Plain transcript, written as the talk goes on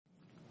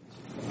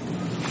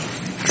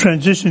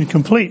Transition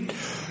complete.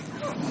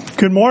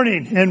 Good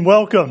morning and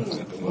welcome.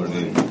 Good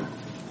morning.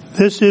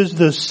 This is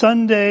the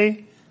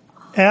Sunday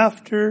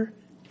after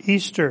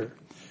Easter.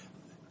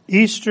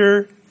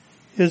 Easter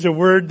is a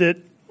word that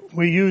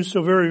we use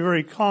so very,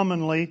 very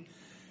commonly,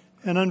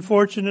 and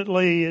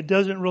unfortunately it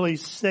doesn't really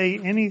say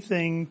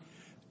anything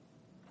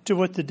to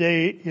what the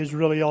day is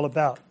really all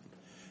about.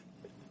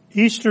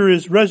 Easter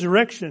is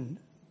Resurrection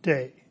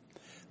Day.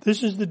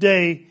 This is the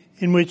day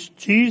in which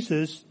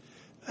Jesus,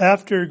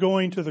 after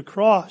going to the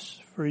cross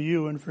for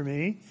you and for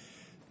me,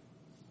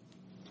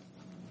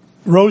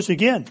 rose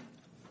again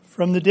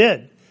from the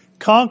dead,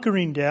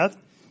 conquering death,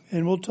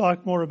 and we'll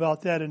talk more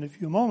about that in a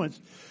few moments.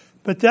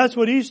 But that's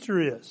what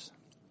Easter is.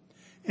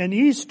 And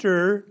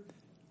Easter,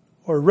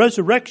 or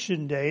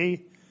Resurrection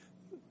Day,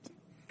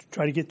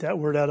 try to get that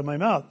word out of my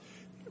mouth,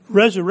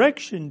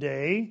 Resurrection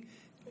Day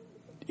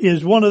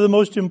is one of the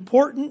most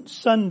important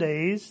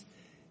Sundays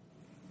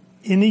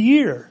in the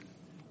year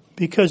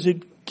because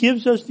it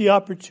gives us the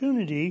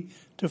opportunity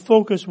to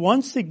focus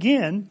once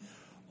again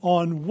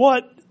on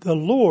what the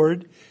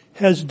Lord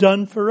has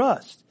done for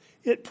us.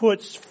 It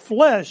puts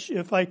flesh,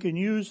 if I can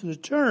use the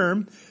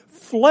term,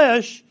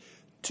 flesh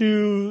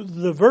to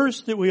the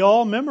verse that we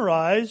all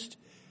memorized,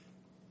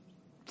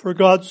 for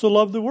God so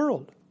loved the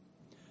world.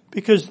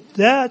 Because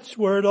that's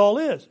where it all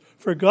is.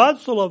 For God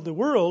so loved the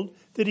world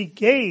that He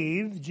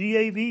gave,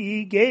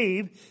 G-A-V-E,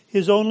 gave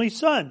His only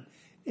Son.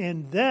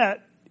 And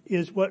that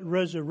is what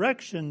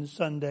Resurrection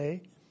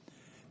Sunday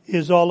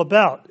is all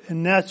about,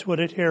 and that's what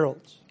it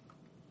heralds.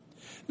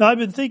 Now, I've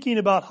been thinking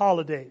about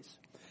holidays,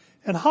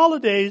 and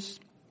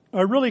holidays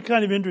are really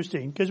kind of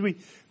interesting because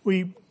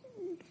we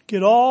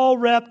get all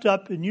wrapped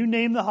up, and you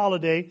name the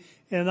holiday,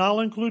 and I'll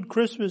include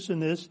Christmas in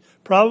this.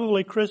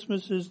 Probably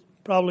Christmas is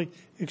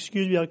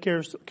excuse me, I'll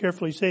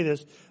carefully say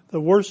this,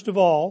 the worst of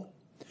all.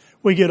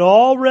 We get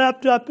all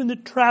wrapped up in the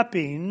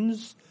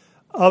trappings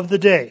of the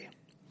day.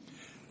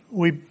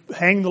 We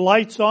hang the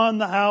lights on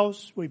the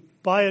house, we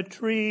buy a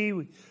tree,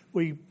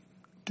 we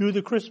do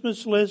the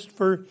Christmas list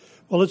for,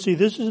 well, let's see,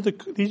 these are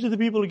the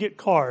people who get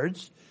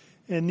cards,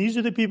 and these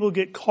are the people who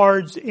get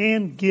cards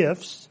and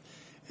gifts,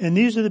 and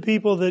these are the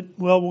people that,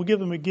 well, we'll give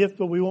them a gift,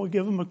 but we won't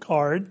give them a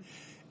card.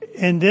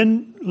 And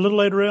then a little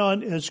later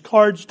on, as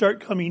cards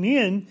start coming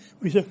in,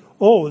 we say,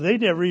 oh, they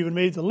never even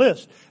made the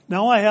list.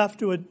 Now I have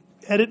to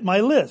edit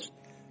my list.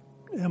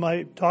 Am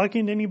I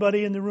talking to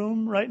anybody in the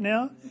room right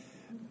now?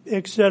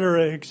 Et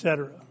cetera, et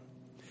cetera.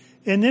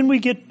 And then we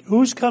get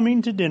who's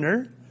coming to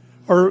dinner,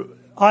 or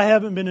I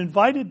haven't been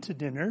invited to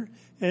dinner,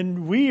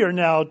 and we are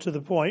now to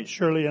the point,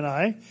 Shirley and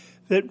I,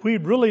 that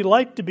we'd really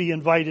like to be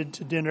invited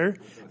to dinner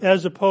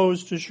as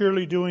opposed to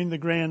Shirley doing the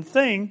grand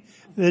thing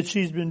that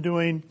she's been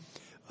doing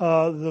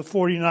the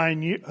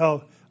 49 years.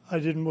 Oh, I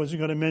wasn't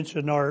going to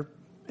mention our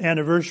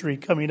anniversary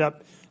coming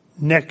up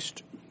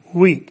next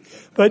week.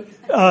 But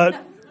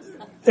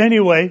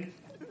anyway,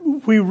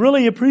 we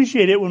really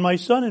appreciate it when my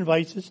son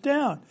invites us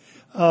down.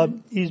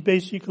 He's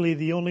basically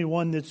the only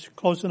one that's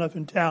close enough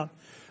in town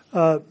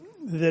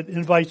that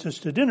invites us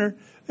to dinner.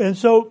 And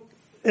so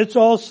it's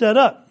all set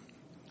up.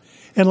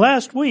 And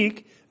last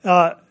week,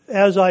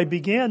 as I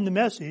began the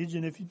message,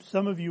 and if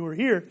some of you were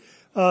here,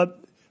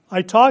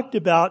 I talked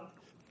about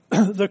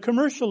the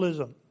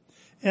commercialism.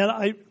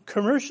 And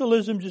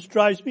commercialism just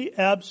drives me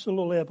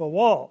absolutely up a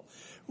wall.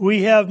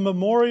 We have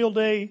Memorial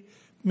Day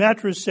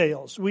mattress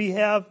sales. We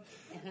have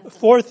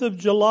 4th of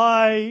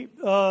July.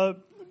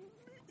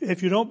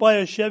 If you don't buy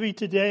a Chevy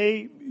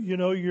today, you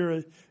know,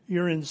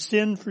 you're in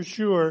sin for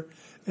sure,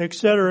 et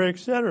cetera, et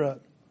cetera.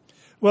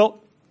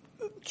 Well,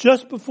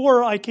 just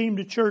before I came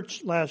to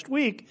church last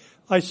week,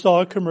 I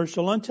saw a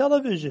commercial on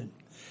television.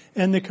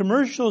 And the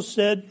commercial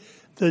said,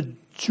 the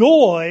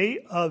joy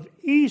of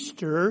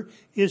Easter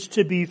is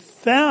to be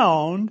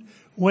found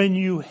when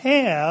you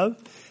have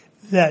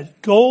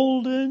that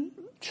golden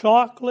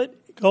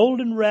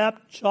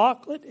wrapped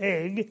chocolate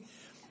egg.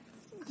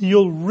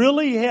 You'll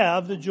really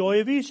have the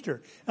joy of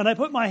Easter. And I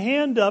put my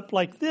hand up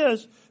like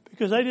this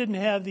because I didn't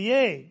have the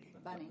egg.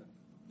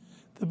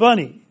 The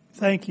bunny.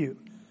 Thank you.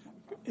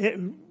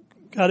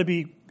 Got to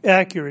be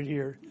accurate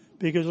here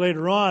because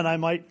later on I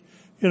might,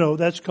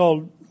 that's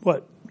called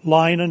what?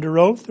 Lying under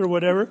oath or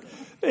whatever.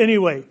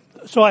 Anyway,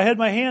 so I had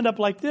my hand up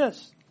like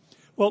this.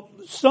 Well,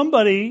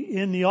 somebody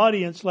in the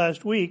audience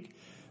last week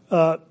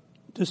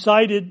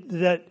decided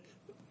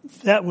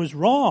that was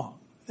wrong.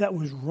 That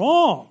was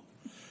wrong.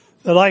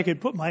 That I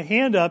could put my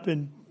hand up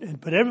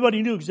but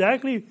everybody knew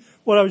exactly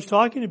what I was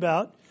talking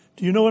about.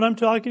 Do you know what I'm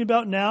talking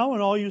about now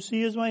and all you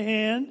see is my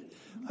hand?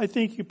 I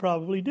think you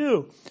probably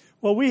do.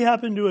 Well, we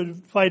happened to have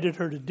invited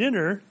her to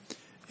dinner,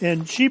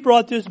 and she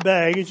brought this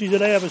bag, and she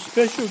said, I have a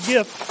special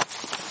gift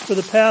for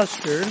the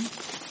pastor.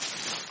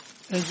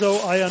 And so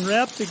I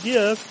unwrapped the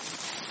gift,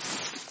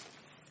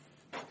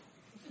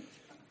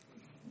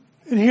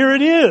 and here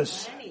it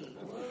is.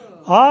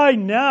 I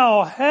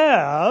now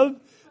have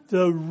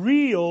the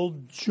real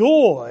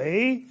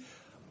joy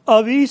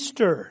of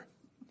Easter.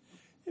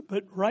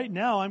 But right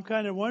now, I'm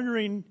kind of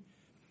wondering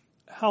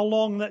how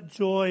long that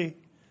joy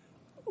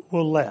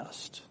will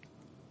last.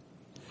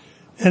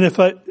 And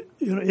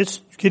it's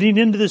getting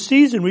into the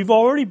season. We've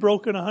already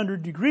broken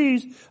 100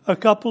 degrees a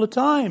couple of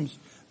times.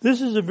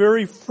 This is a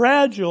very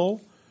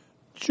fragile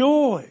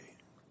joy.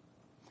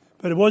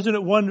 But wasn't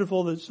it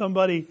wonderful that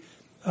somebody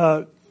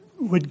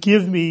would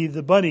give me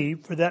the bunny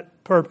for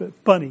that purpose?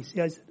 Bunny.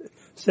 See, I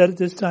said it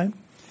this time.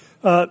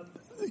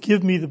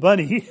 Give me the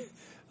bunny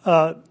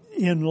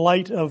in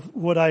light of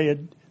what I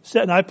had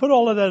said. And I put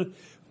all of that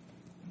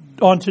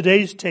on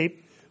today's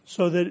tape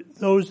so that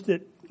those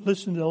that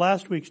listened to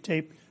last week's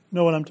tape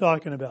know what I'm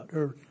talking about.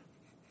 Or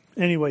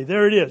anyway,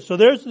 there it is. So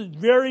this is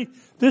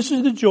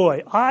the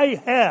joy.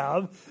 I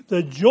have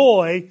the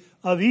joy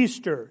of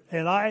Easter,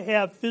 and I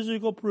have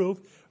physical proof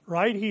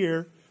right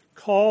here.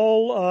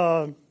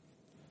 Call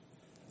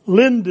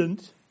Linden,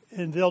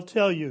 and they'll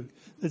tell you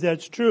that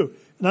that's true.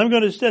 And I'm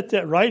going to set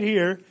that right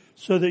here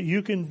so that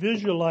you can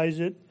visualize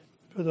it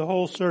for the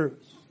whole service.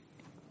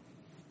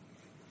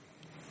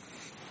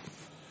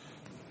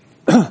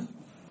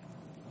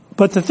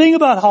 But the thing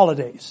about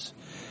holidays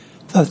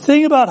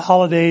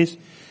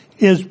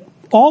is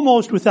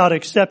almost without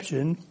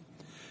exception,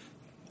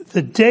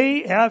 the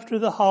day after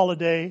the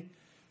holiday,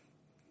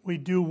 we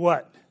do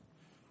what?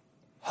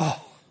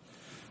 Oh,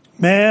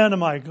 man,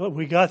 am I glad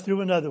we got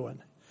through another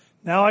one.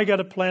 Now I got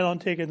to plan on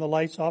taking the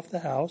lights off the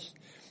house.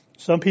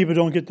 Some people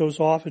don't get those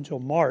off until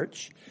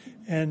March.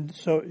 And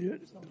so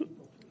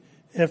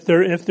if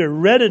they're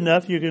red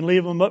enough, you can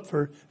leave them up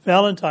for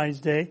Valentine's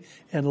Day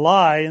and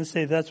lie and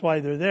say that's why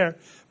they're there.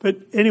 But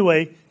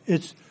anyway,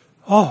 it's,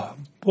 oh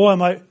boy,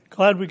 am I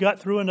glad we got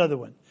through another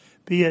one.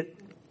 Be it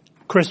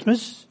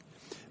Christmas,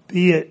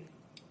 be it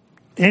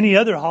any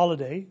other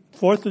holiday,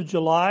 4th of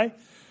July,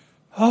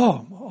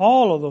 oh,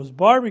 all of those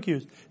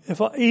barbecues.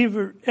 If I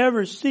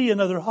ever see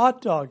another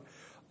hot dog,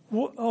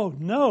 oh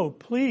no,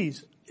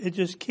 please, it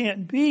just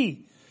can't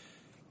be.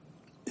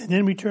 And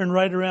then we turn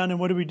right around and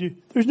what do we do?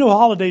 There's no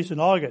holidays in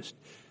August.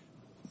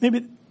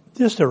 Maybe,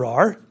 yes there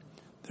are.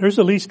 There's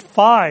at least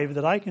 5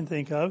 that I can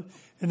think of,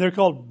 and they're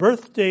called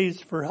birthdays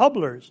for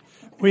hubblers.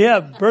 We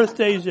have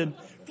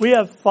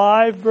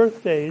 5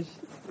 birthdays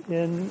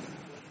in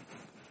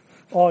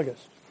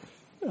August.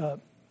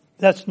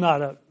 That's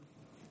not a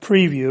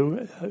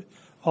preview,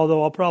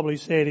 although I'll probably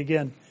say it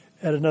again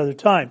at another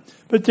time.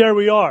 But there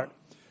we are.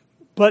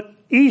 But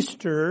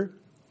Easter,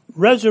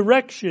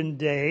 Resurrection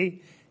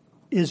Day,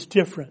 is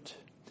different.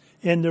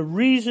 And the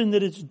reason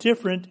that it's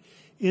different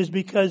is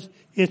because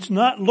it's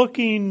not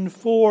looking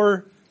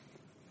for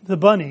the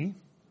bunny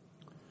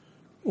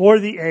or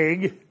the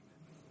egg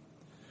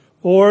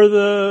or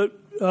the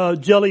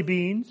jelly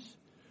beans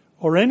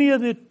or any of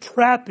the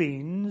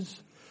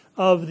trappings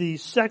of the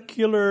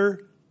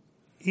secular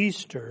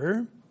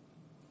Easter,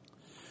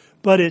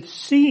 but it's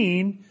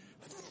seeing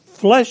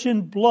flesh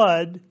and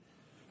blood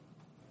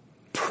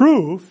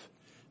proof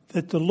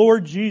that the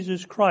Lord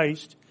Jesus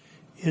Christ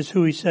is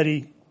who He said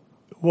He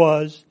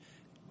was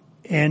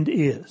and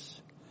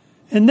is.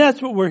 And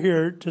that's what we're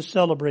here to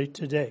celebrate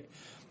today.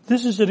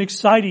 This is an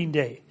exciting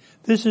day.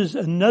 This is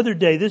another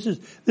day. This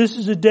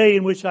is a day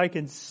in which I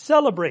can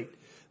celebrate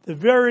the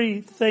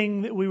very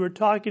thing that we were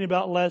talking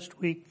about last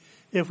week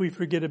if we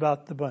forget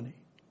about the bunny.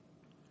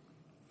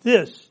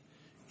 This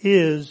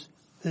is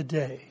the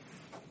day.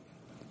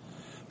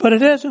 But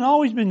it hasn't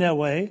always been that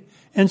way.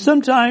 And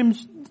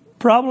sometimes,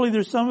 probably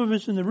there's some of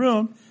us in the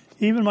room,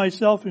 even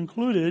myself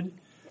included,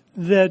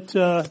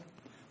 that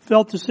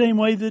felt the same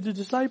way that the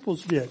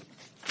disciples did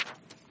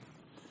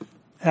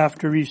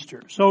after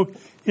Easter. So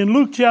in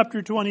Luke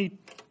chapter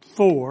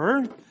 24,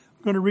 I'm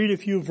going to read a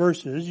few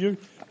verses. You're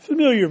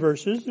familiar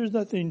verses. There's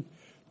nothing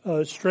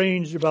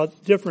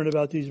different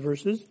about these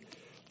verses.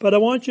 But I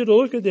want you to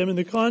look at them in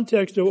the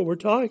context of what we're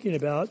talking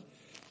about.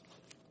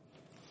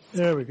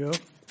 There we go.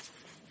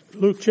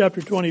 Luke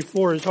chapter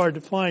 24 is hard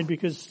to find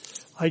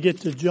because I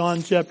get to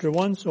John chapter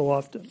 1 so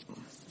often.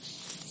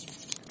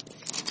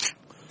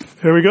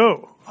 Here we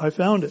go. I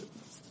found it.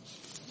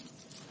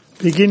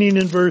 Beginning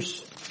in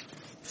verse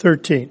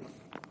 13.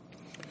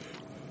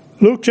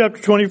 Luke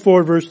chapter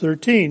 24 verse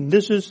 13.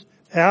 This is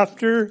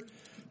after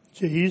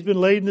He's been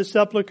laid in the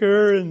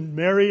sepulcher and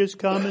Mary has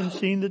come and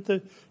seen that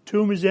the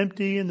tomb is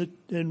empty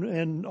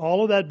and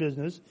all of that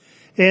business.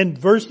 And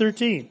verse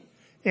 13.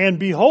 And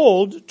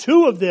behold,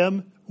 2 of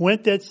them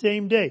went that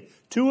same day.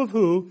 2 of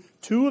who?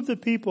 2 of the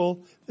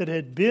people that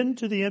had been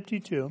to the empty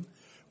tomb,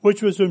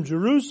 which was from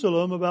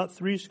Jerusalem about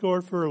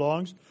 70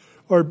 furlongs,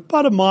 or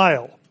about a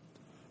mile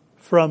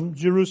from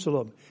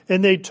Jerusalem.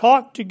 And they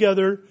talked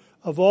together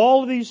of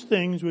all of these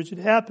things which had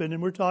happened,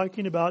 and we're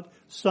talking about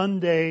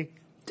Sunday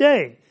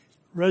day,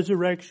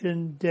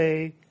 Resurrection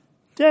Day.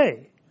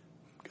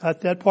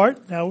 Got that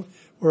part? Now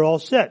we're all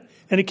set.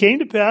 And it came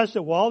to pass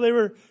that while they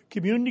were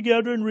communing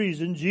together in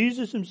reason,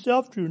 Jesus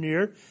Himself drew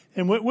near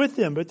and went with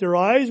them, but their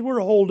eyes were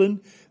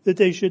holden that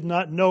they should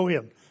not know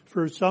Him.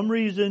 For some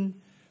reason,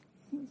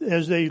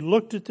 as they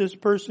looked at this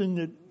person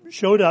that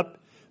showed up,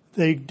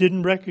 they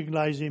didn't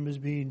recognize Him as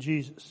being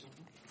Jesus.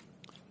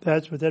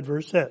 That's what that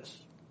verse says.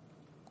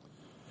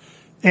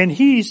 And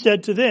he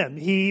said to them,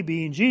 he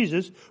being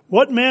Jesus,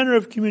 what manner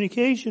of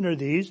communication are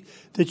these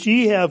that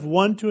ye have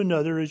one to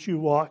another as you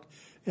walk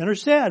and are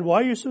sad?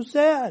 Why are you so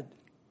sad?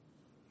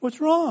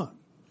 What's wrong?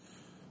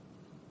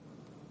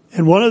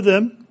 And one of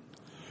them,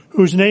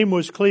 whose name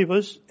was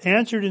Cleopas,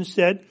 answered and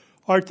said,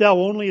 art thou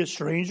only a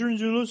stranger in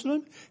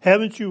Jerusalem?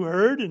 Haven't you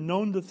heard and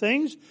known the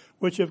things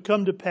which have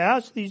come to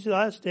pass these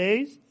last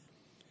days?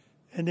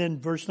 And then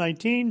verse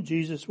 19,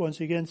 Jesus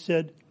once again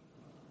said,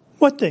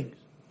 what things?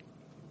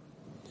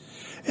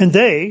 And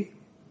they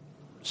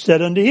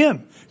said unto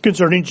him,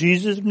 concerning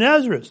Jesus of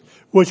Nazareth,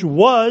 which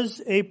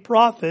was a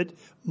prophet,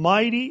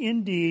 mighty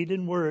in deed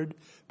and word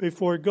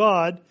before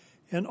God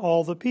and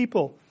all the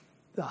people.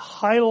 The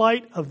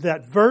highlight of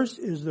that verse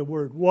is the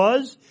word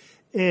was,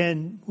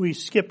 and we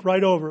skip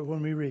right over it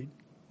when we read.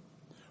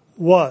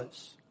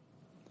 Was.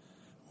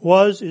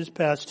 Was is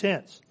past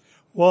tense.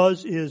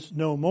 Was is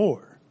no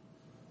more.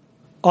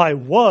 I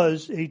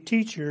was a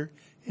teacher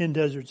in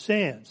Desert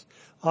Sands.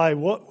 I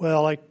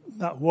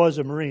was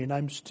a Marine.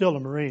 I'm still a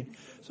Marine,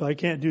 so I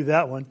can't do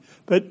that one.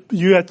 But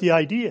you get the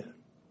idea.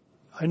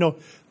 I know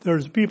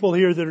there's people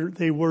here that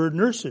they were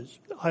nurses.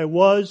 I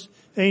was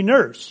a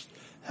nurse.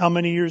 How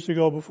many years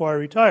ago before I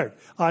retired?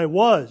 I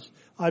was.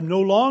 I'm no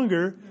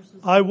longer.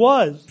 I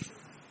was.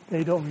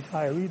 They don't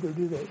retire either,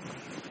 do they?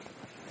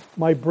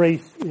 My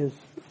brace is,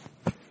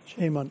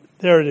 shame on,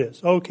 there it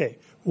is. Okay.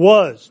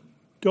 Was.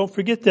 Don't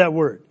forget that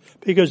word,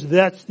 because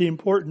that's the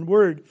important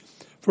word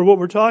for what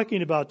we're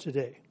talking about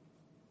today.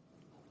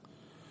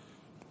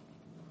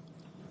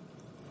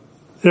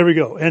 There we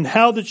go. And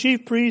how the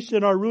chief priests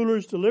and our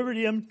rulers delivered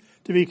him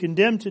to be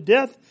condemned to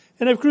death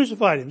and have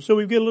crucified him. So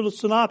we get a little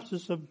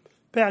synopsis of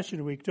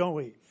Passion Week, don't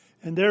we?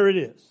 And there it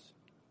is.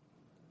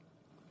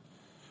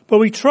 But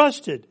we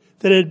trusted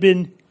that it had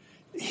been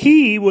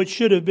he which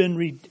should have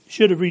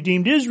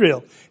redeemed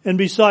Israel. And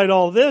beside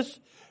all this,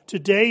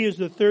 today is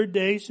the third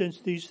day since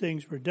these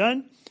things were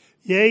done.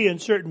 Yea,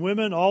 and certain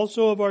women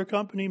also of our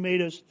company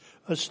made us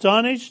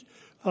astonished,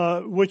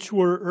 which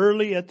were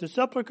early at the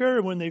sepulchre.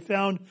 And when they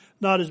found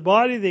not his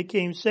body, they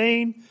came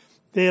saying,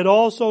 they had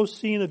also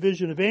seen a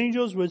vision of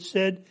angels, which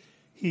said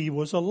he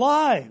was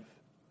alive.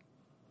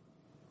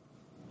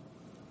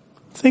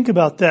 Think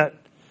about that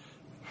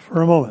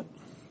for a moment.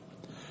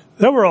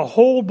 There were a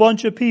whole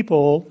bunch of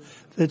people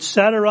that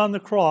sat around the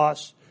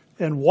cross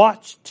and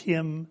watched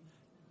him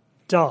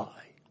die.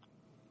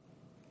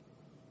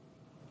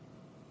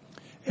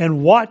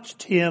 And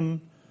watched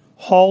him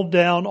hauled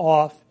down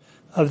off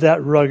of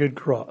that rugged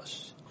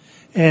cross.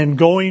 And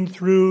going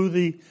through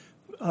the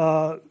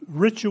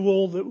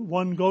ritual that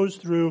one goes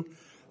through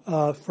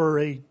for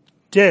a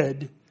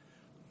dead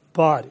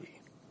body.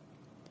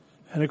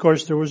 And of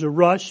course there was a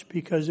rush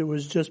because it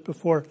was just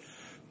before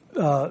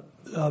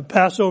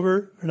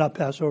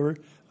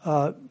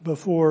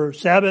before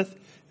Sabbath,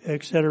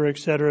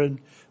 etc., and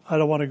I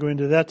don't want to go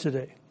into that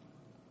today.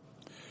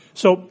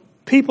 So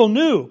people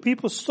knew.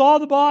 People saw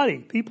the body.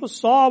 People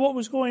saw what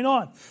was going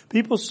on.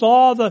 People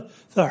saw the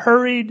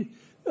hurried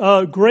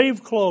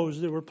grave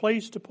clothes that were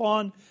placed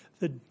upon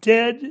the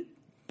dead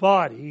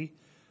body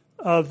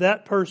of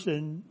that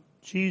person,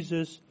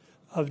 Jesus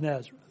of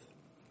Nazareth.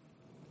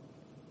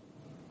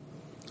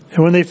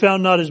 And when they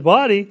found not his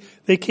body,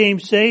 they came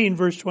saying,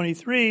 verse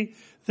 23,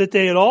 that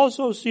they had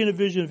also seen a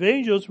vision of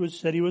angels which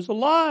said he was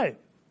alive.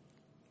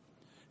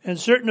 And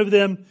certain of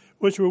them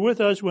which were with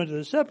us went to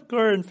the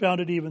sepulchre and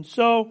found it even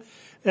so,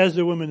 as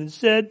the women had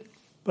said,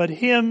 but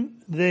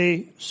him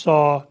they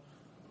saw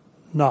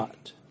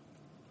not.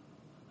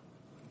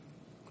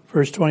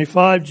 Verse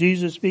 25,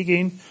 Jesus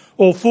speaking,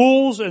 O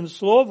fools and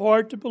slow of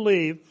heart to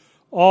believe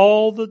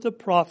all that the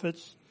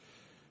prophets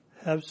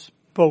have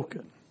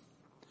spoken.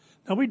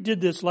 Now we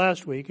did this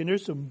last week, and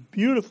there's some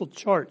beautiful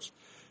charts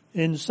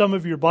in some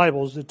of your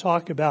Bibles that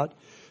talk about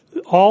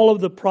all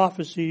of the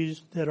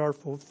prophecies that are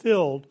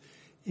fulfilled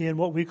in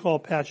what we call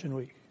Passion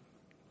Week.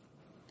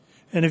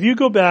 And if you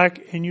go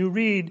back and you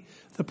read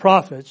the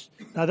prophets,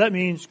 now that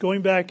means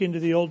going back into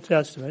the Old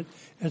Testament,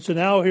 and so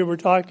now here we're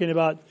talking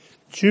about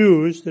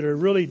Jews that are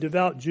really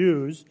devout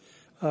Jews,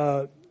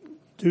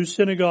 do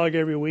synagogue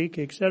every week,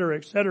 etc.,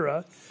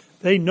 etc.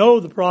 They know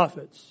the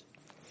prophets,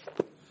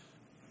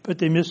 but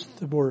they miss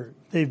the word.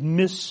 They've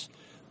missed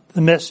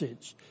the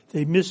message.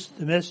 They missed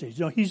the message.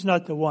 No, he's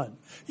not the one.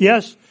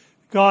 Yes,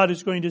 God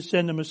is going to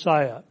send a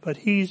Messiah, but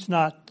he's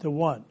not the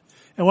one.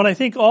 And when I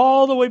think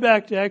all the way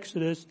back to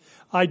Exodus,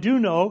 I do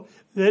know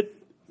that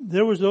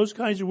there was those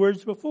kinds of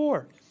words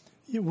before.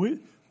 We've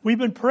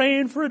been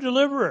praying for a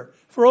deliverer.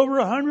 For over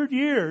 100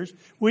 years,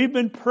 we've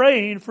been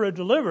praying for a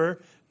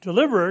deliverer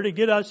to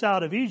get us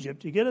out of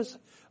Egypt, to get us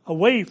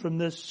away from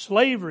this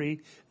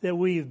slavery that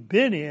we've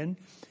been in.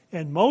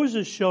 And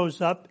Moses shows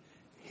up.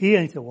 He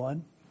ain't the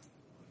one.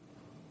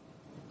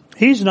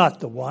 He's not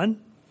the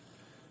one.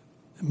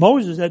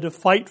 Moses had to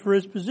fight for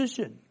his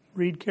position.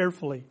 Read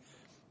carefully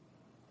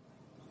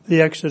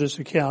the Exodus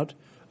account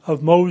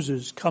of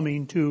Moses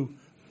coming to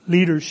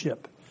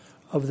leadership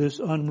of this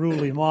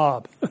unruly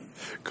mob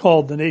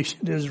called the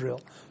nation Israel.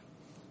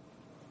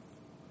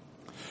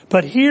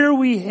 But here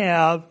we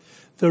have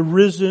the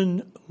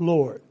risen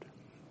Lord.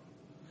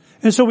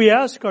 And so we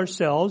ask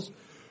ourselves,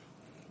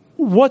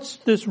 what's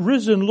this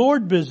risen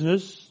Lord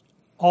business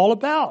all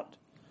about?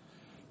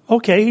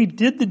 Okay, he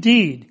did the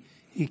deed.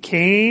 He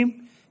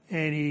came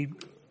and he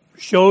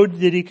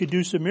showed that he could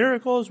do some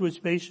miracles,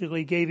 which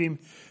basically gave him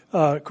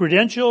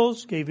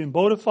credentials, gave him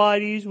bona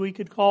fides, we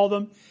could call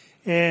them.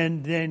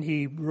 And then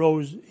he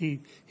rose, he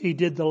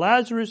did the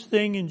Lazarus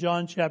thing in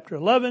John chapter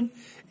 11,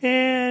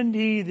 and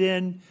he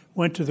then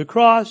went to the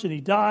cross and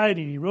he died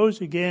and he rose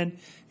again.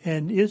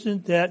 And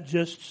isn't that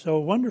just so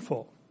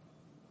wonderful?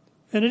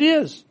 And it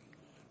is.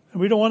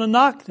 And we don't want to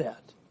knock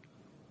that.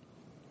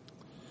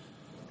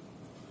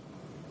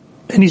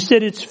 And he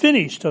said it's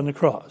finished on the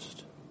cross.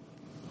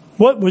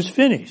 What was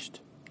finished?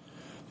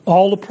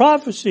 All the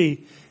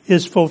prophecy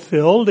is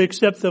fulfilled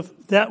except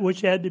that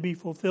which had to be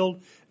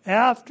fulfilled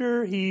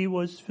after he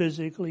was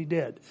physically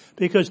dead.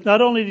 Because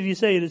not only did he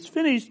say it is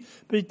finished,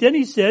 but then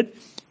he said,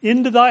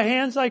 into thy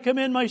hands I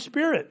commend my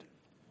spirit.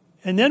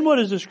 And then what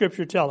does the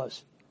scripture tell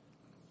us?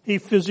 He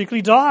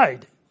physically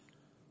died.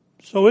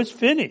 So it's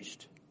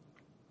finished.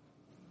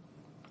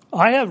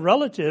 I have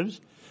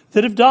relatives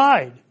that have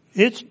died.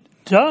 It's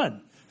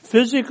done.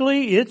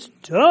 Physically, it's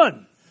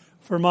done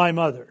for my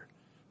mother,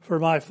 for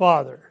my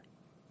father,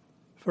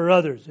 for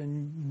others.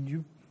 And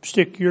you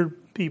stick your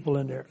people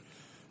in there.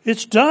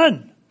 It's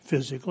done.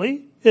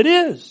 Physically, it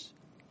is.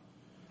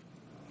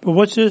 But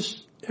what's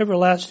this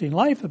everlasting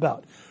life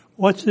about?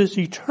 What's this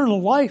eternal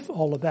life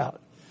all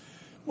about?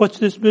 What's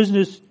this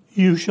business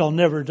you shall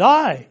never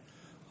die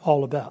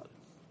all about?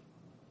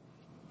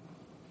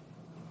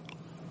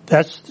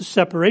 That's the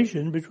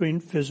separation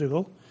between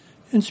physical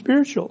and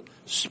spiritual.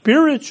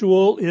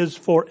 Spiritual is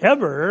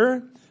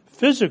forever.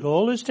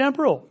 Physical is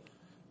temporal.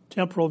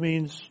 Temporal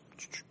means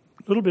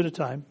a little bit of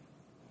time.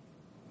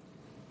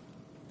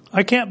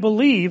 I can't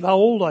believe how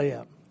old I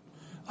am.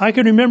 I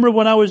can remember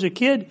when I was a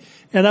kid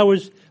and I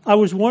was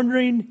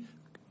wondering,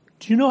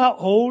 do you know how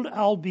old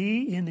I'll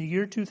be in the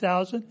year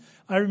 2000?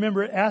 I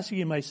remember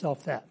asking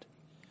myself that.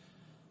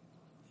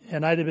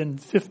 And I'd have been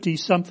 50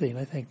 something,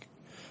 I think.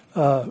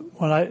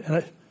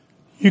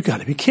 You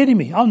gotta be kidding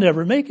me. I'll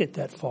never make it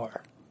that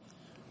far.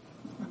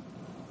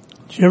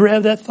 Did you ever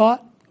have that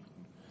thought?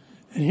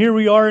 And here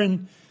we are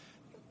in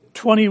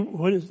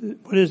what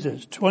is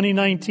this?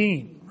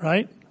 2019,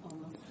 right?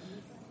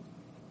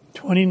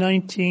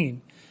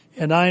 2019.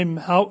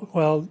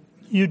 And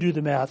you do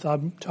the math.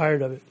 I'm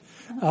tired of it.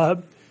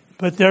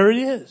 But there it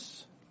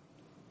is.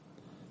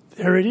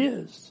 There it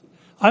is.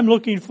 I'm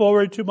looking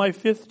forward to my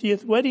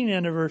 50th wedding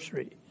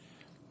anniversary.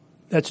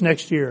 That's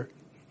next year.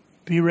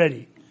 Be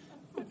ready.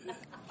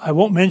 I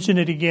won't mention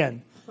it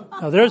again.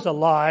 Now there's a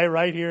lie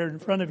right here in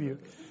front of you.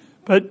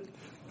 But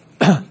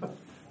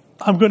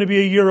I'm going to be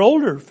a year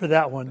older for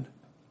that one.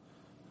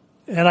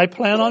 And I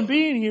plan on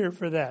being here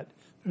for that.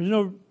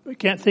 I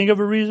can't think of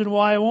a reason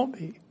why I won't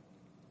be.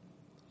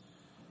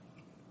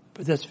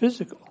 But that's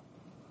physical.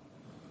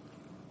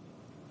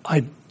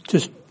 I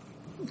just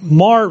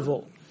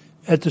marvel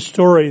at the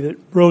story that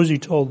Rosie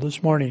told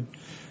this morning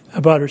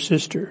about her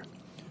sister.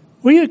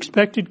 We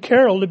expected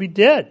Carol to be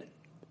dead,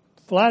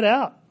 flat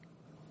out.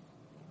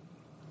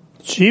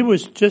 She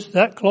was just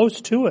that close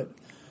to it.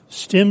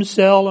 Stem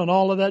cell and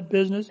all of that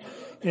business.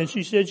 And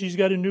she said she's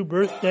got a new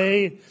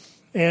birthday.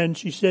 And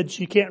she said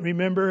she can't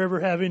remember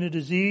ever having a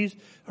disease.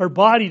 Her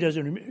body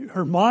doesn't,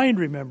 her mind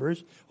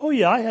remembers. Oh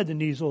yeah, I had the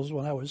measles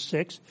when I was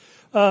 6.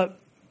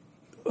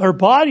 Her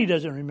body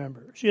doesn't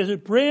remember. She has a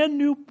brand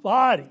new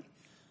body.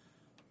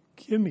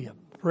 Give me a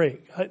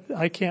break.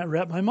 I can't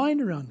wrap my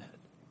mind around that.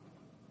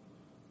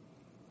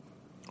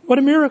 What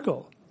a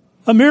miracle.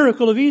 A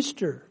miracle of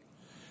Easter.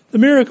 The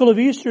miracle of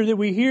Easter that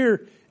we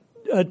hear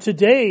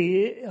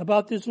today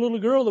about this little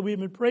girl that we've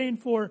been praying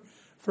for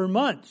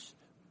months.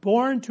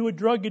 Born to a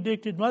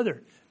drug-addicted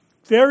mother.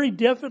 Very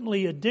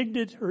definitely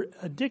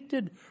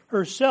addicted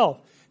herself.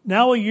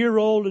 Now a year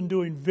old and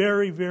doing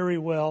very, very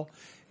well.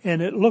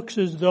 And it looks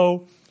as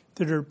though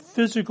that her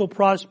physical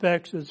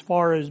prospects as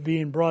far as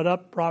being brought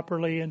up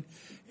properly and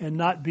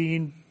not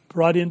being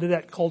brought into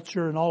that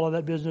culture and all of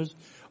that business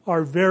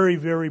are very,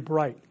 very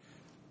bright.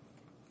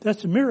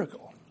 That's a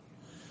miracle.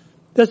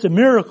 That's a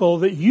miracle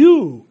that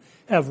you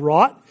have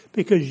wrought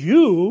because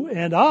you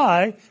and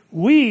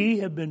we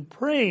have been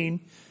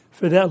praying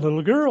for that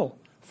little girl,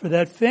 for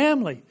that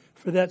family,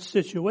 for that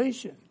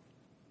situation.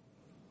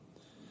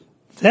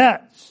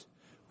 That's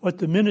what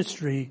the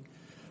ministry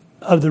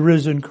of the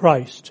risen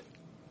Christ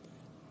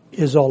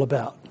is all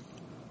about.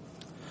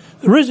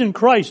 The risen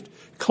Christ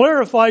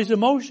clarifies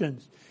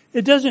emotions.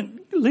 It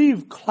doesn't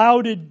leave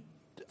clouded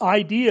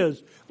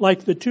ideas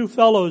like the two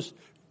fellows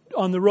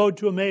on the road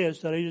to Emmaus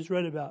that I just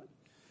read about.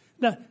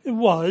 Now,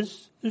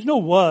 there's no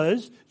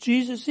was.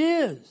 Jesus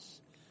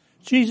is.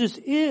 Jesus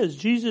is.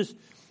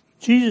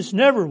 Jesus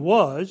never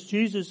was.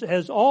 Jesus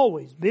has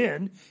always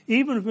been.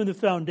 Even from the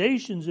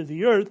foundations of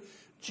the earth,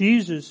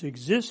 Jesus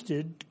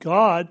existed.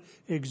 God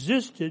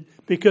existed.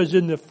 Because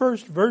in the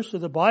first verse of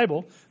the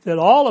Bible, that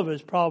all of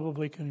us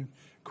probably can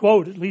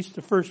quote, at least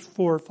the first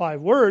 4 or 5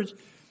 words,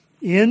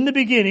 in the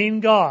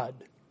beginning, God.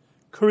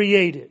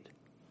 created.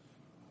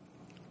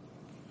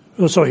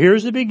 So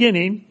here's the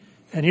beginning,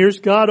 and here's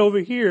God over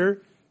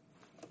here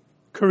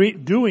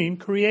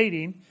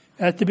creating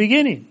at the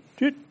beginning.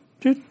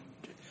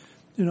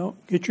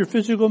 Get your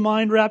physical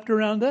mind wrapped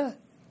around that.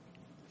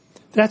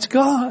 That's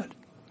God.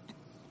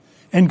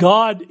 And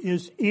God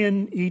is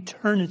in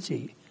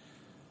eternity.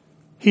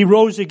 He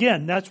rose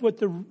again. That's what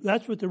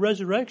the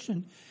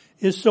resurrection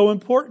is so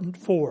important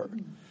for.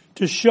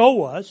 To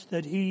show us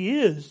that He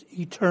is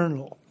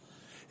eternal.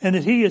 And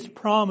that He has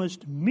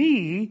promised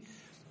me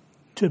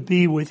to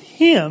be with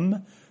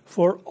Him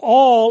for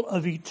all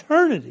of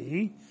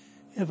eternity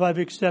if I've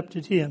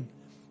accepted Him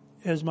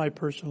as my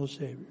personal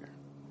Savior.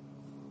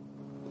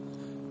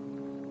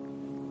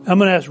 I'm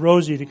going to ask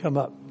Rosie to come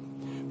up.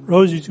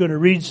 Rosie's going to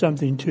read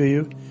something to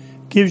you.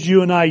 Gives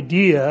you an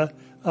idea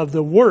of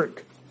the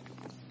work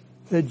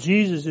that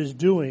Jesus is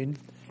doing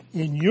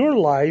in your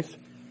life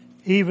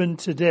even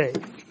today.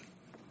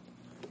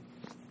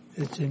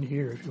 It's in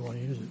here if you want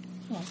to use it.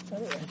 I'll put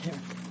it right here.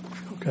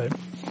 Okay.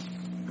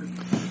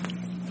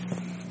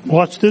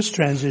 Watch this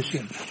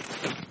transition.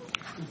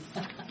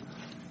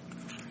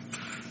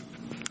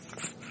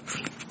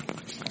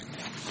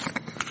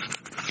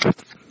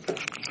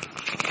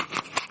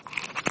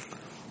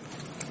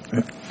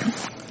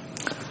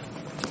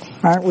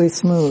 Aren't we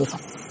smooth?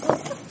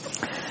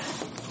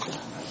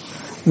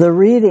 The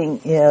reading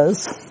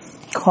is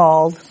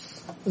called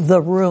The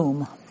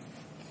Room.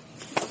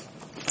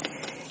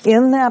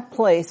 In that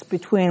place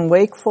between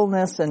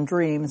wakefulness and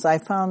dreams, I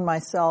found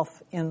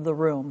myself in the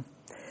room.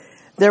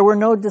 There were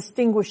no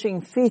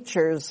distinguishing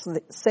features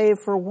save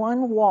for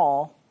one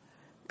wall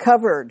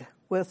covered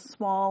with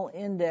small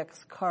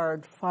index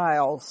card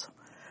files,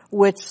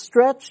 which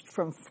stretched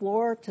from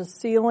floor to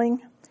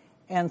ceiling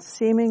and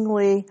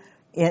seemingly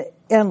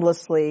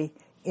endlessly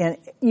in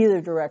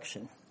either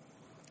direction.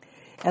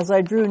 As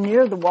I drew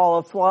near the wall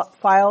of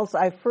files,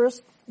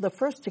 the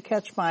first to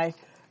catch my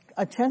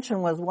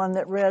attention was one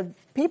that read,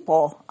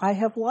 "People I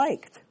have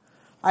liked."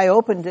 I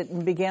opened it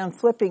and began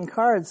flipping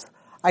cards.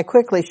 I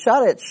quickly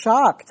shut it,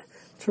 shocked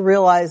to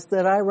realize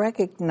that I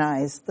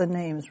recognized the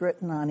names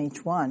written on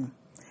each one.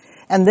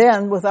 And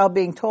then, without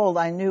being told,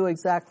 I knew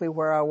exactly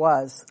where I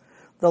was.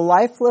 The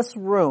lifeless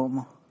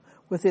room,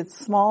 with its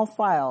small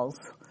files,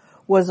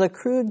 was a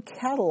crude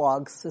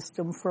catalog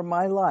system for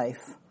my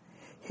life.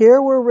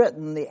 Here were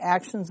written the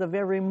actions of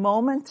every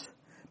moment,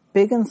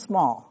 big and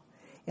small,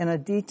 in a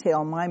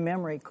detail my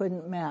memory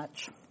couldn't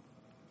match.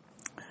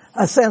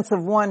 A sense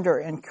of wonder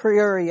and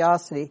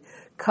curiosity,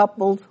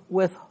 coupled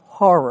with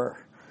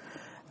horror,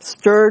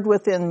 stirred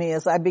within me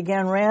as I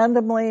began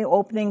randomly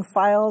opening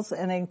files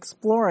and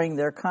exploring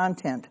their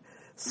content.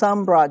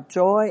 Some brought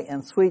joy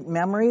and sweet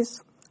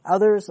memories,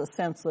 others a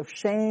sense of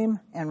shame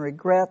and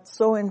regret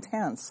so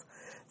intense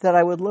that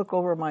I would look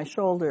over my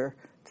shoulder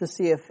to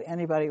see if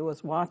anybody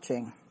was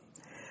watching.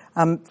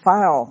 A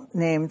file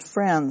named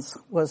Friends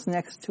was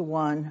next to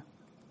one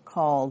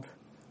called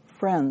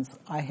Friends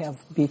I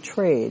Have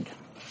Betrayed.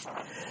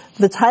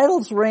 The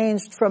titles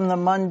ranged from the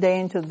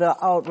mundane to the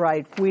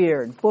outright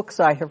weird. Books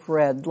I have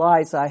read,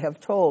 lies I have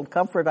told,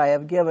 comfort I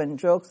have given,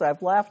 jokes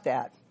I've laughed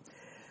at.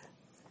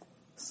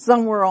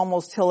 Some were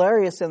almost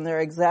hilarious in their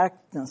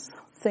exactness.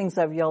 Things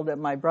I've yelled at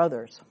my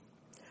brothers.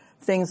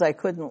 Things I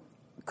couldn't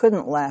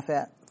laugh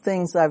at.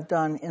 Things I've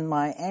done in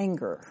my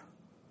anger.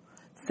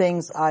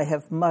 Things I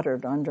have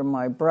muttered under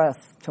my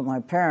breath to my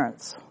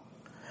parents.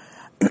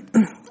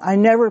 I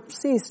never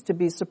ceased to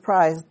be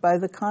surprised by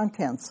the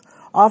contents.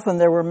 Often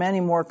there were many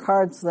more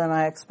cards than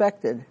I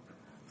expected.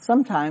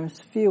 Sometimes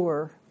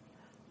fewer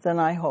than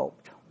I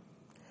hoped.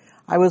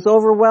 I was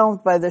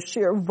overwhelmed by the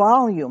sheer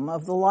volume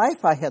of the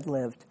life I had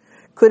lived.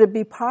 Could it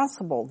be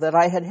possible that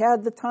I had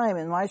had the time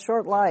in my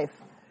short life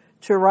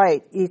to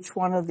write each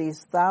one of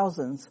these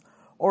thousands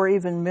or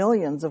even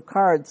millions of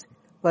cards?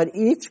 But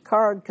each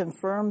card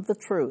confirmed the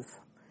truth.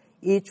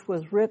 Each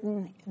was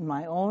written in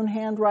my own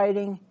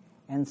handwriting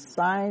and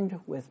signed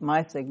with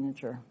my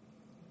signature.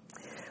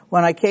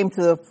 When I came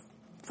to the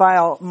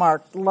file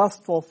marked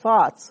Lustful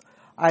Thoughts,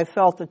 I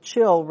felt a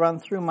chill run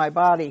through my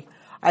body.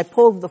 I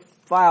pulled the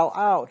file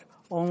out,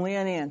 only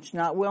an inch,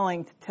 not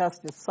willing to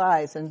test its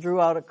size, and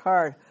drew out a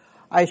card.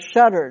 I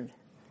shuddered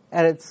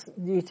at its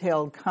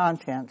detailed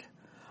content.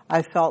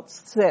 I felt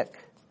sick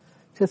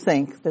to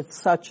think that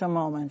such a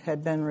moment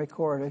had been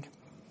recorded.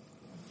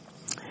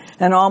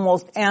 An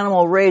almost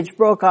animal rage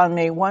broke on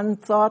me. One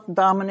thought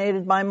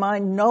dominated my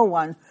mind. No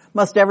one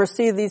must ever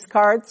see these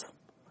cards.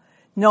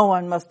 No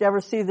one must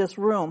ever see this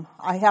room.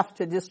 I have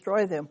to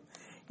destroy them.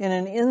 In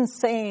an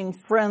insane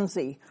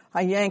frenzy,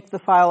 I yanked the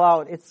file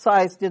out. Its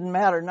size didn't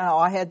matter now.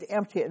 I had to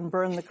empty it and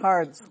burn the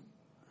cards.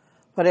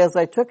 But as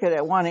I took it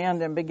at one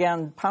end and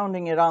began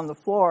pounding it on the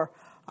floor,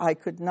 I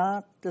could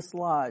not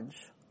dislodge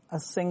a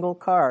single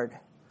card.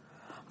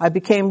 I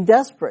became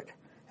desperate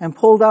and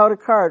pulled out a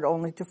card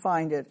only to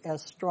find it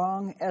as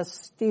strong as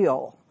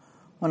steel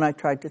when I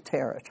tried to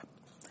tear it.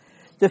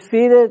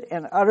 Defeated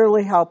and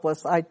utterly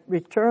helpless, I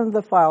returned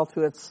the file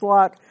to its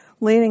slot.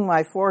 Leaning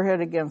my forehead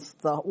against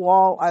the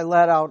wall, I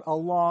let out a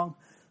long,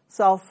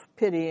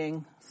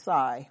 self-pitying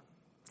sigh.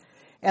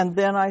 And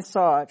then I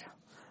saw it.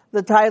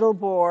 The title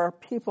bore,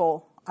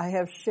 People I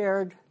Have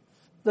Shared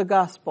the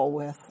Gospel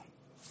With.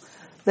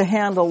 The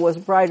handle was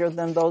brighter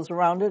than those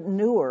around it,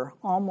 newer,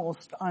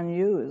 almost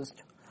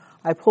unused.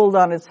 I pulled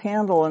on its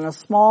handle and a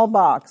small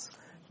box,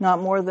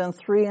 not more than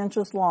 3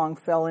 inches long,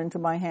 fell into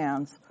my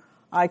hands.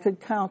 I could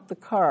count the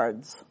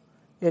cards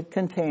it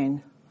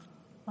contained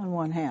on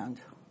one hand.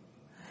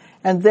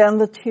 And then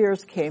the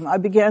tears came. I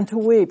began to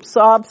weep,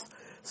 sobs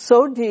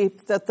so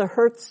deep that the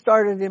hurt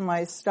started in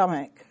my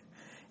stomach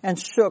and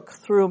shook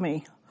through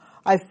me.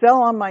 I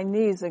fell on my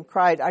knees and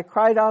cried. I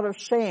cried out of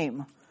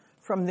shame,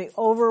 from the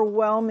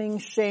overwhelming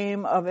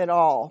shame of it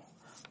all.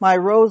 My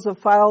rows of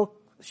file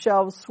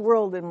shelves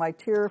swirled in my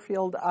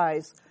tear-filled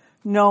eyes.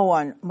 No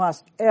one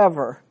must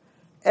ever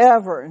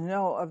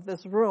know of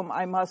this room.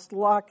 I must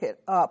lock it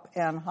up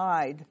and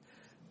hide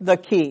the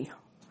key.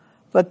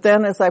 But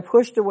then as I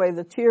pushed away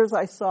the tears,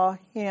 I saw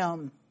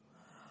him.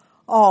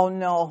 Oh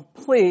no,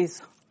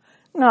 please,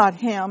 not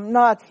him,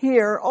 not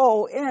here.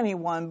 Oh,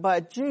 anyone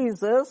but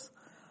Jesus.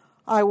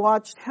 I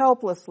watched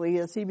helplessly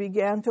as he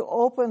began to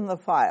open the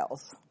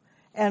files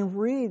and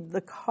read the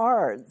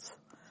cards.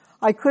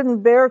 I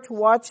couldn't bear to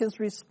watch his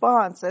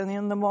response, and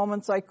in the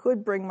moments I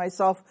could bring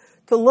myself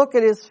to look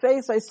at his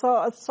face, I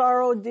saw a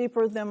sorrow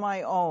deeper than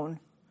my own.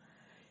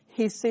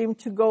 He seemed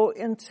to go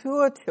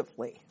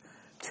intuitively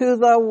to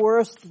the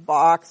worst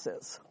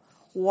boxes.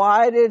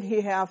 Why did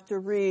he have to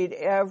read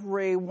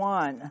every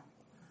one?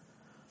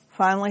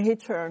 Finally, he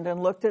turned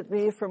and looked at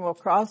me from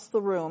across the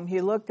room.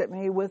 He looked at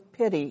me with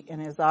pity in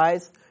his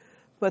eyes,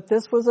 but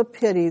this was a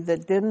pity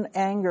that didn't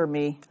anger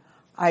me.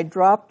 I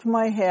dropped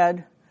my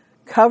head,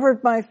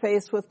 covered my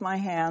face with my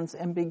hands,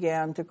 and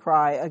began to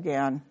cry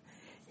again.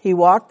 He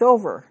walked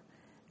over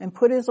and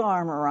put his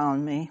arm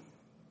around me,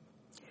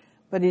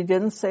 but he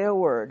didn't say a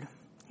word.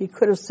 He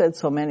could have said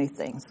so many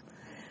things.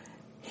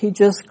 He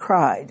just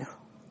cried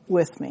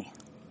with me.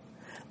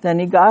 Then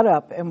he got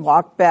up and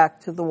walked back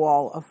to the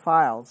wall of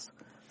files.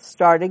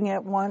 Starting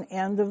at one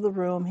end of the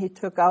room, he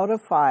took out a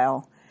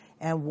file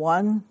and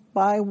one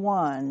by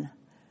one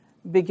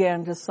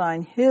began to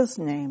sign his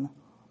name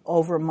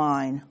over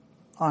mine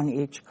on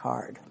each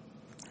card.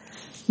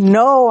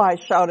 No, I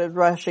shouted,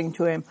 rushing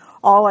to him.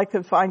 All I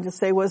could find to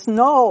say was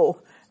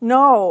no,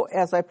 no,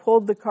 as I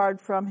pulled the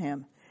card from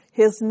him.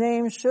 His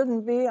name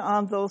shouldn't be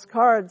on those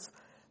cards,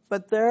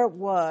 but there it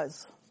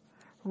was,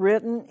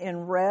 written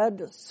in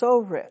red, so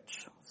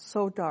rich,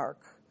 so dark,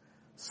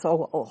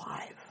 so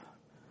alive.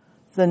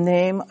 The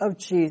name of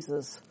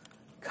Jesus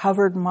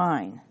covered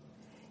mine.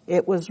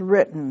 It was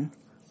written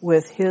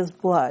with his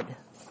blood.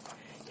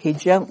 He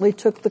gently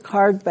took the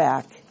card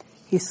back.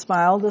 He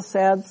smiled a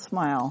sad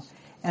smile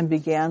and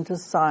began to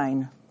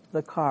sign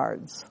the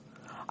cards.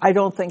 I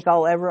don't think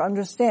I'll ever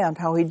understand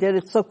how he did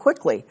it so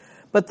quickly,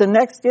 but the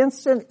next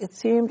instant it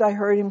seemed I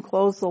heard him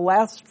close the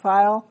last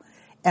file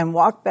and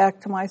walk back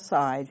to my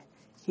side.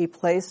 He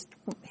placed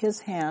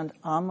his hand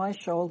on my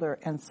shoulder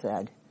and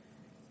said,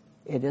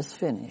 "It is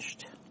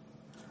finished."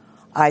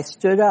 I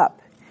stood up,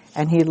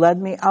 and he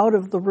led me out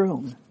of the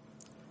room.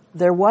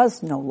 There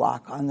was no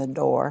lock on the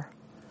door.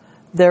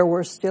 There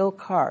were still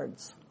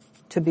cards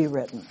to be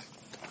written.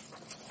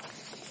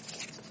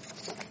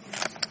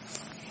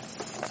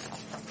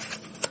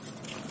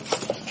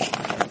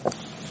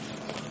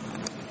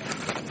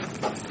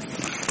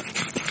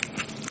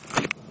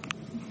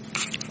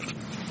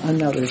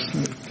 Another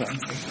smooth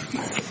transition.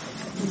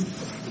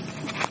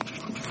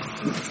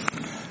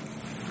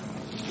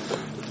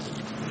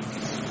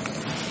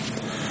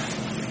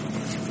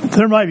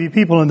 There might be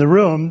people in the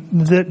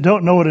room that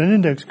don't know what an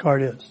index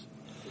card is.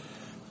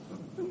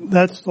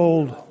 That's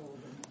old.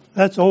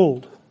 That's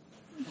old.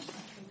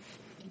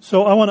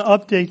 So I want to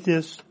update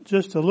this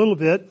just a little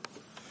bit,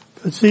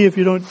 but see if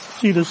you don't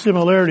see the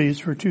similarities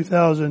for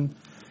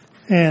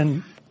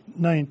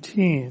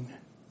 2019.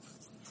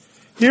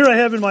 Here I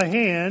have in my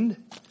hand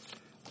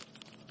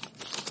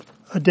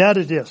a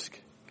data disk.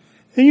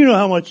 And you know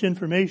how much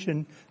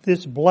information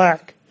this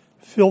black,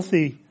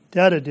 filthy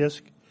data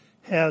disk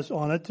has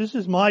on it. This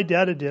is my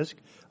data disk.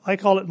 I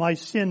call it my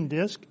sin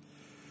disk.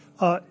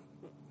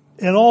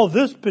 And all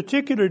this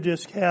particular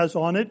disk has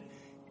on it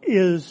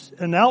is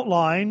an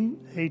outline,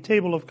 a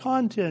table of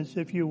contents,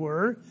 if you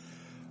were,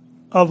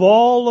 of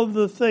all of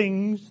the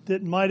things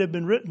that might have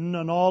been written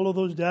on all of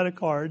those data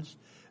cards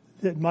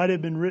that might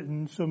have been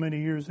written so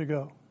many years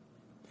ago.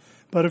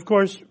 But of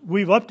course,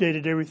 we've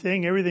updated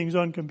everything. Everything's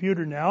on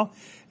computer now.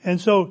 And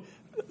so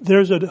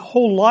there's a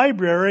whole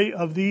library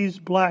of these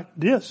black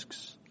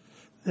disks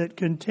that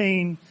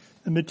contain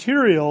the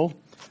material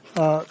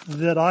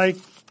that I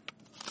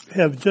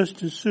have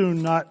just as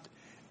soon not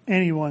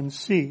anyone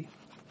see.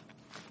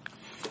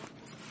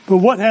 But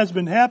what has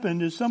been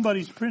happened is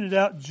somebody's printed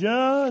out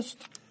just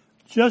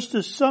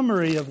a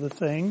summary of the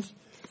things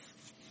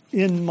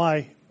in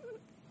my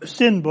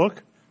sin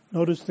book.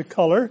 Notice the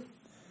color.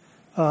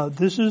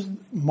 This is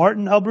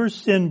Martin Hubbard's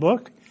sin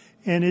book,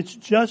 and it's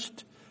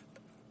just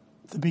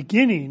the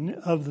beginning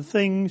of the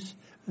things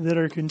that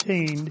are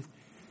contained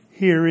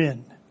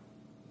herein.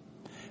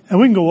 And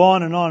we can go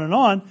on and on and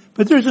on,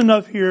 but there's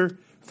enough here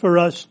for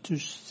us to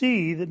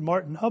see that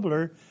Martin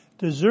Hubler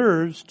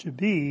deserves to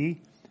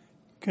be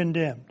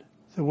condemned.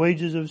 The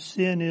wages of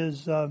sin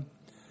is,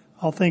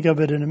 I'll think of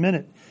it in a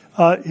minute,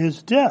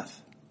 is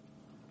death.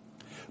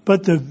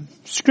 But the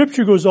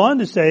scripture goes on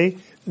to say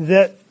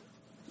that,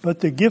 but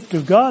the gift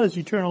of God is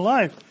eternal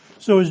life.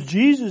 So as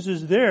Jesus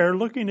is there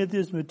looking at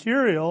this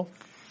material,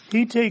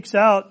 he takes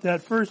out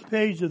that first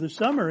page of the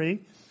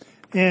summary,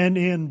 and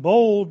in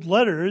bold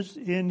letters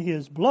in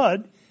his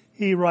blood,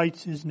 he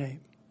writes his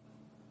name.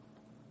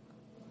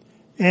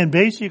 And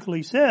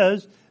basically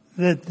says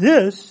that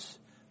this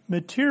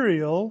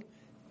material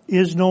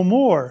is no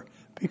more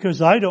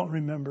because I don't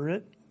remember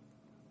it.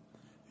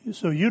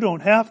 So you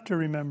don't have to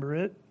remember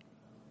it.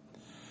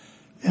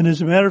 And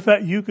as a matter of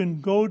fact, you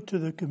can go to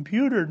the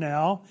computer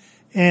now,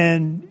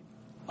 and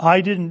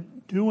I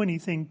didn't do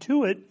anything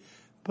to it,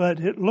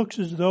 but it looks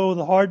as though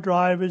the hard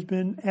drive has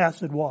been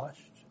acid washed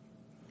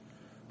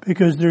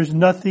because there's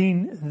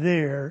nothing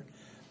there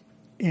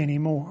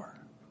anymore.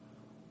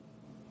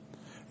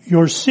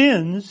 Your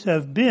sins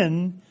have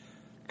been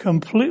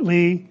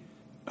completely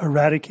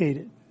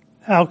eradicated.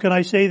 How can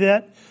I say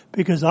that?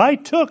 Because I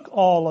took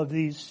all of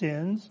these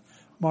sins,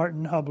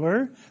 Martin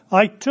Hubler,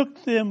 I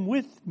took them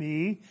with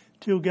me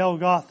to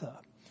Golgotha,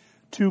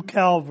 to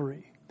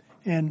Calvary,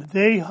 and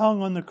they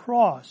hung on the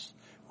cross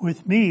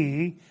with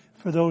me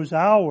for those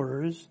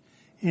hours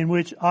in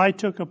which I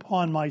took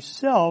upon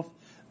myself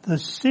the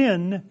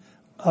sin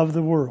of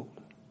the world.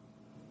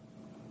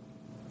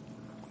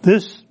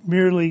 This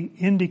merely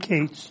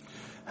indicates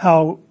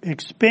how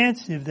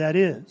expansive that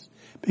is,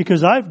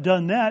 because I've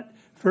done that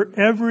for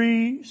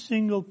every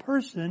single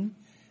person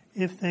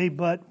if they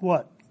but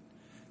what?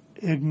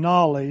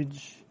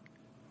 Acknowledge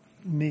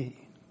me.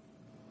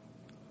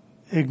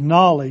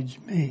 Acknowledge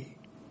me.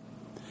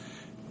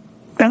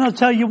 And I'll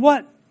tell you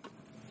what,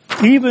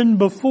 even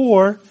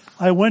before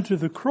I went to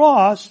the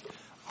cross,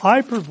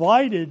 I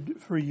provided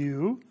for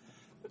you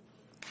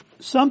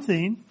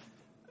something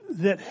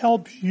that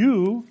helps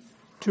you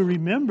to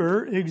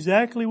remember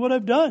exactly what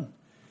I've done.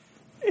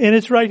 And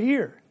it's right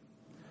here.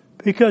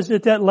 Because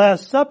at that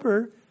Last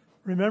Supper,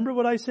 remember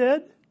what I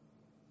said?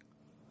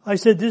 I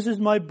said, this is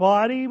my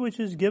body which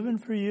is given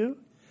for you.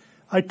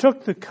 I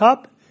took the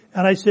cup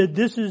and I said,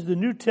 this is the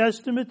New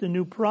Testament, the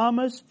new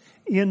promise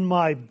in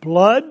my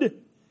blood.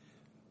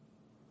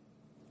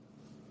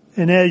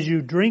 And as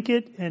you drink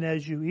it and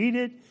as you eat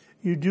it,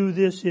 you do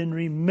this in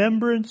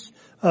remembrance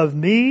of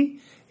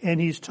me.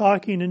 And he's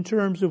talking in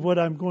terms of what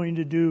I'm going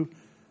to do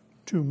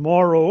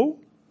tomorrow.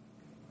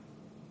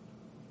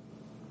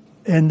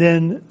 And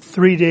then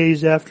 3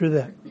 days after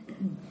that.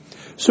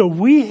 So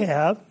we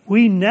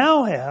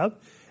now have,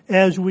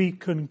 as we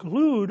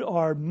conclude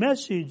our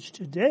message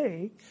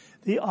today,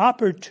 the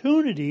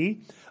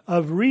opportunity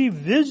of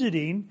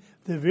revisiting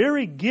the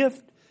very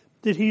gift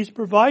that he's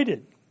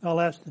provided. I'll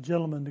ask the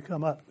gentleman to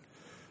come up.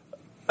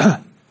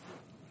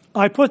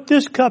 I put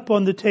this cup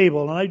on the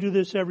table, and I do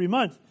this every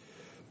month.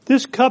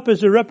 This cup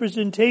is a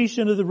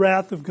representation of the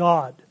wrath of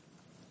God.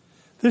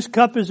 This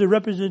cup is a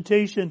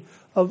representation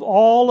of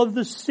all of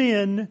the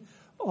sin,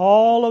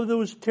 all of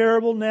those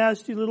terrible,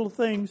 nasty little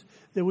things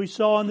that we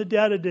saw on the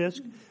data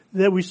disk,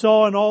 that we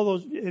saw in all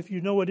those, if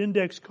you know what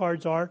index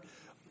cards are,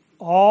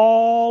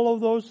 all of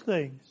those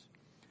things.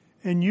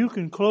 And you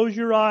can close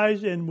your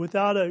eyes and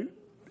without a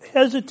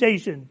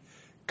hesitation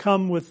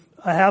come with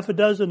a half a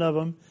dozen of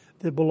them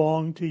that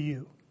belong to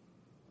you.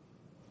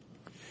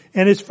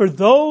 And it's for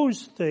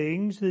those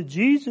things that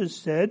Jesus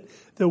said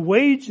the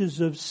wages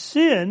of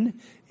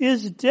sin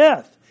is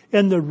death.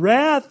 And the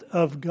wrath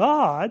of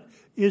God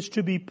is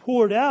to be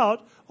poured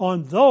out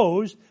on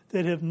those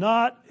that have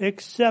not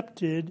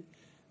accepted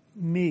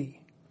me.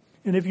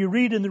 And if you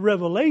read in the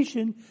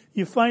Revelation,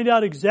 you find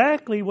out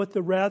exactly what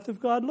the wrath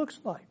of God looks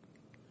like.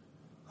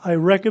 I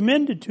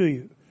recommend it to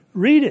you.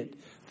 Read it.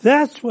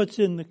 That's what's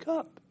in the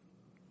cup.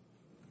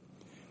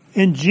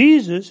 And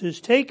Jesus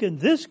has taken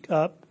this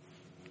cup,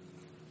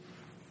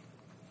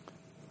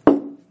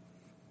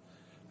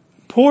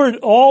 poured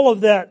all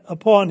of that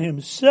upon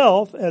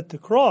himself at the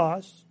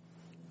cross,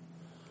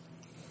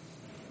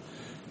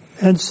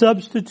 and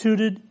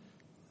substituted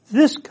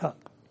this cup.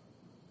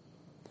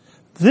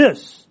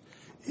 This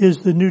is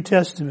the New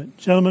Testament.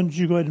 Gentlemen, would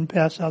you go ahead and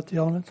pass out the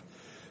elements?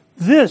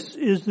 This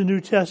is the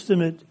New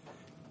Testament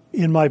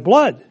in my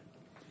blood.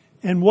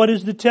 And what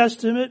is the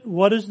testament?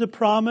 What is the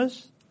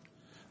promise?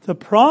 The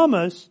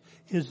promise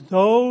is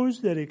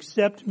those that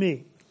accept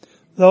me.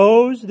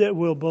 Those that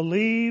will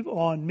believe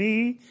on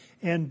me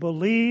and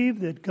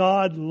believe that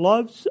God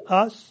loves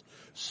us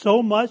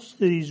so much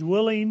that he's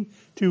willing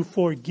to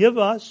forgive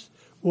us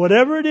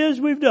whatever it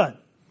is we've done.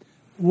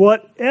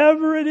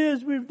 Whatever it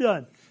is we've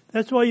done.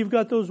 That's why you've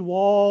got those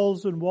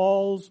walls and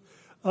walls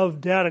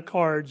of data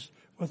cards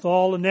with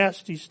all the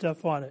nasty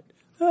stuff on it.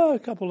 A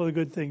couple of the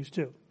good things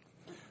too.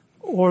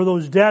 Or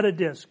those data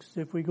disks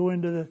if we go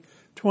into the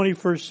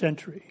 21st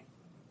century.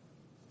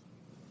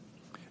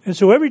 And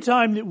so every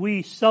time that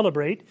we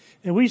celebrate,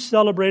 and we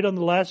celebrate on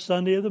the last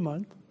Sunday of the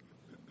month,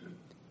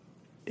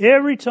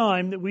 every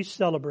time that we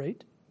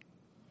celebrate,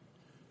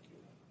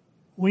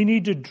 we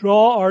need to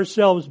draw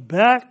ourselves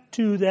back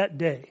to that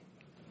day.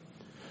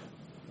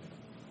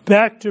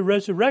 Back to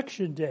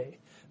Resurrection Day.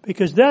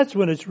 Because that's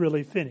when it's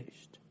really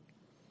finished.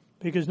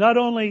 Because not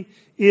only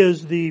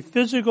is the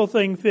physical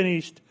thing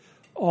finished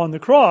on the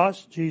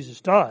cross, Jesus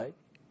died,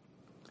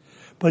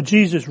 but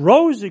Jesus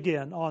rose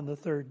again on the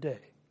third day.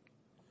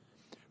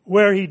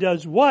 Where he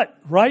does what?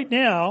 Right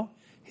now,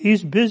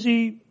 he's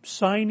busy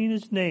signing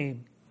his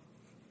name.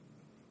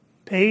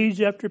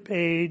 Page after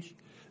page,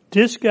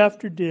 disc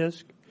after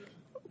disc,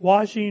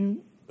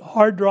 washing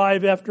hard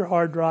drive after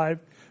hard drive,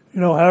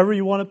 however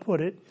you want to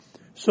put it,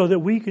 so that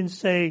we can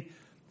say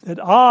that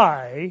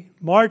I,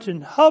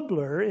 Martin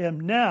Hubler,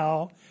 am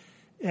now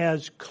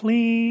as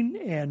clean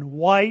and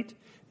white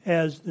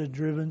as the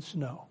driven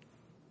snow.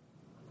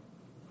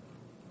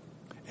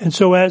 And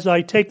so as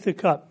I take the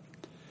cup,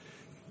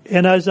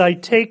 and as I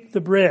take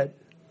the bread,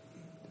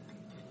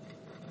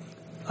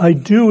 I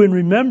do in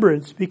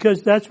remembrance,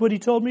 because that's what he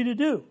told me to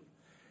do.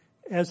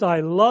 As I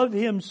love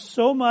him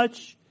so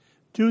much,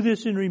 do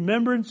this in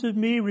remembrance of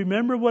me.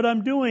 Remember what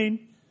I'm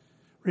doing.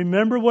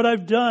 Remember what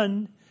I've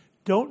done.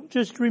 Don't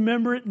just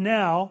remember it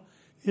now.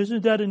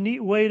 Isn't that a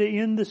neat way to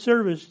end the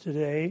service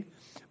today?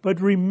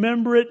 But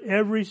remember it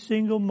every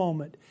single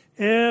moment,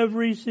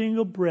 every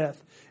single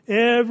breath,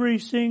 every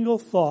single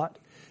thought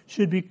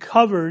should be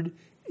covered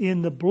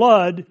in the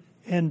blood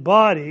and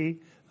body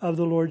of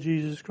the Lord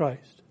Jesus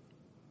Christ.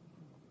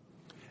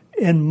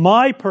 And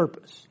my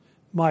purpose,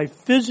 my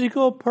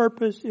physical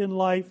purpose in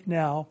life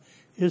now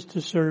is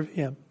to serve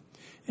him.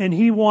 And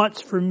he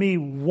wants for me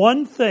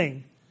one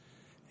thing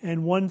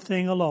and one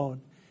thing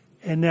alone.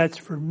 And that's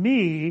for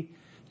me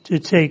to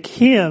take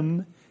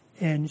him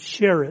and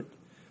share it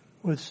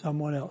with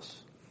someone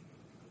else.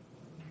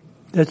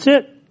 That's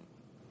it.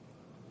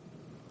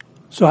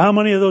 So how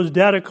many of those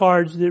data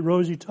cards that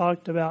Rosie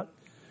talked about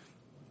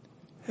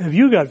have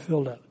you got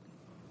filled out?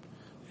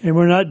 And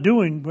we're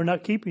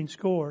not keeping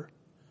score.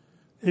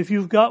 If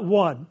you've got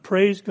one,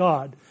 praise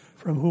God,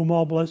 from whom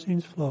all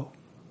blessings flow.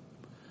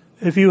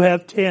 If you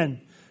have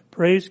 10,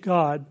 praise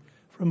God,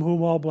 from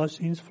whom all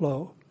blessings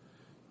flow.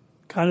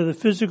 Kind of the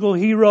physical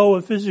hero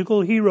of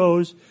physical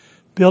heroes,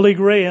 Billy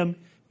Graham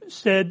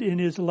said in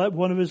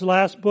one of his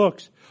last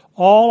books,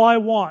 all I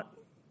want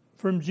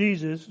from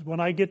Jesus when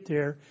I get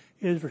there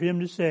is for him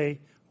to say,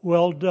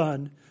 well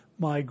done,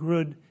 my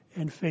good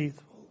and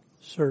faithful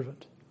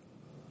servant.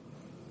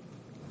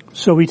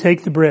 So we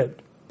take the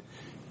bread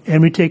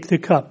and we take the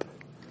cup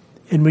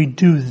and we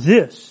do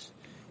this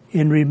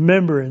in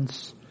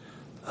remembrance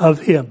of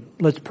him.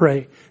 Let's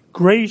pray.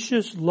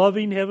 Gracious,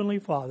 loving Heavenly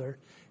Father,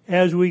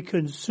 as we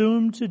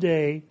consume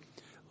today,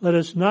 let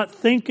us not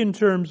think in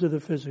terms of the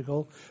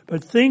physical,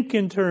 but think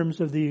in terms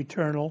of the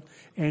eternal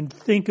and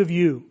think of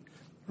you,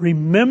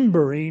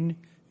 remembering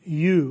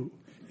you,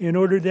 in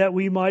order that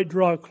we might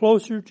draw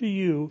closer to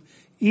you,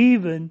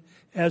 even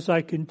as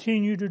I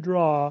continue to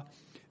draw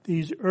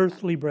these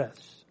earthly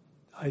breaths.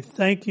 I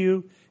thank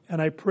you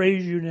and I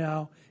praise you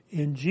now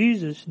in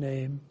Jesus'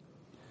 name.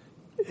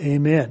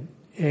 Amen.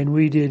 And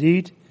we did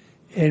eat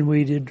and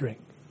we did drink.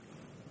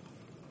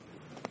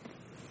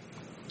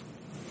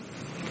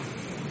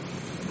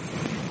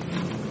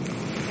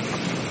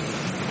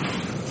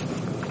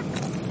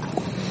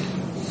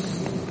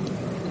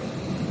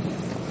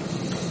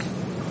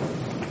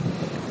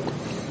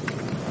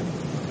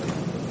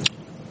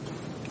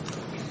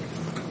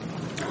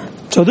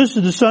 So this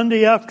is the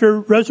Sunday after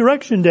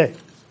Resurrection Day.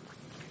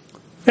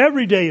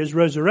 Every day is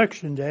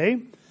Resurrection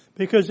Day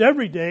because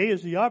every day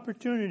is the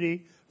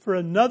opportunity for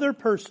another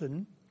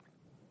person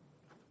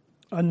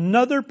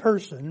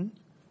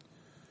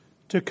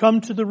to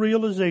come to the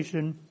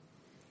realization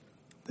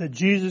that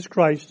Jesus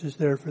Christ is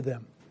there for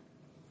them.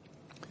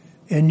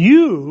 And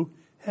you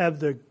have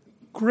the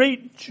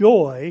great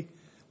joy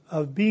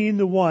of being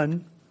the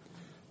one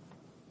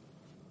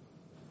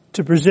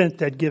to present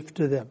that gift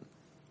to them.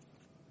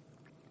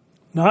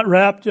 Not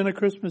wrapped in a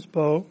Christmas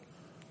bow,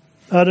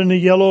 not in a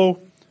yellow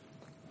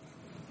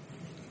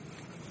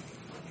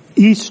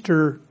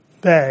Easter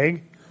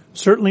bag,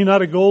 certainly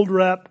not a gold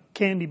wrap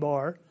candy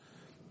bar.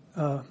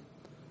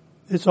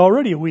 It's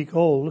already a week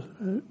old,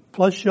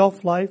 plus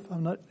shelf life.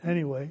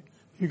 Anyway,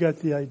 you got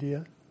the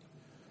idea.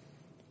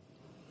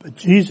 But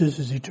Jesus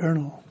is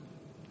eternal.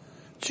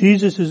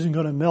 Jesus isn't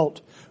going to melt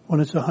when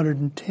it's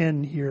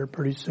 110 here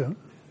pretty soon.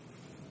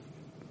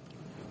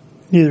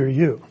 Neither are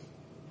you.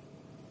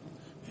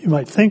 You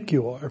might think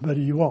you are, but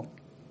you won't.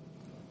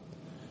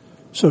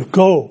 So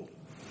go.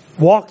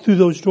 Walk through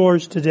those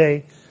doors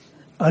today,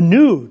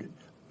 renewed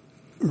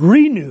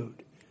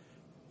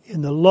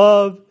in the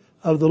love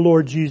of the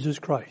Lord Jesus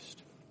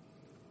Christ.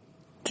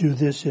 Do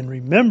this in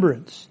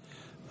remembrance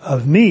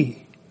of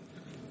me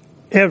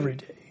every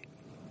day.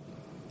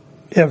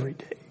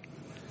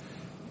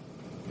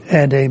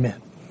 And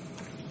amen.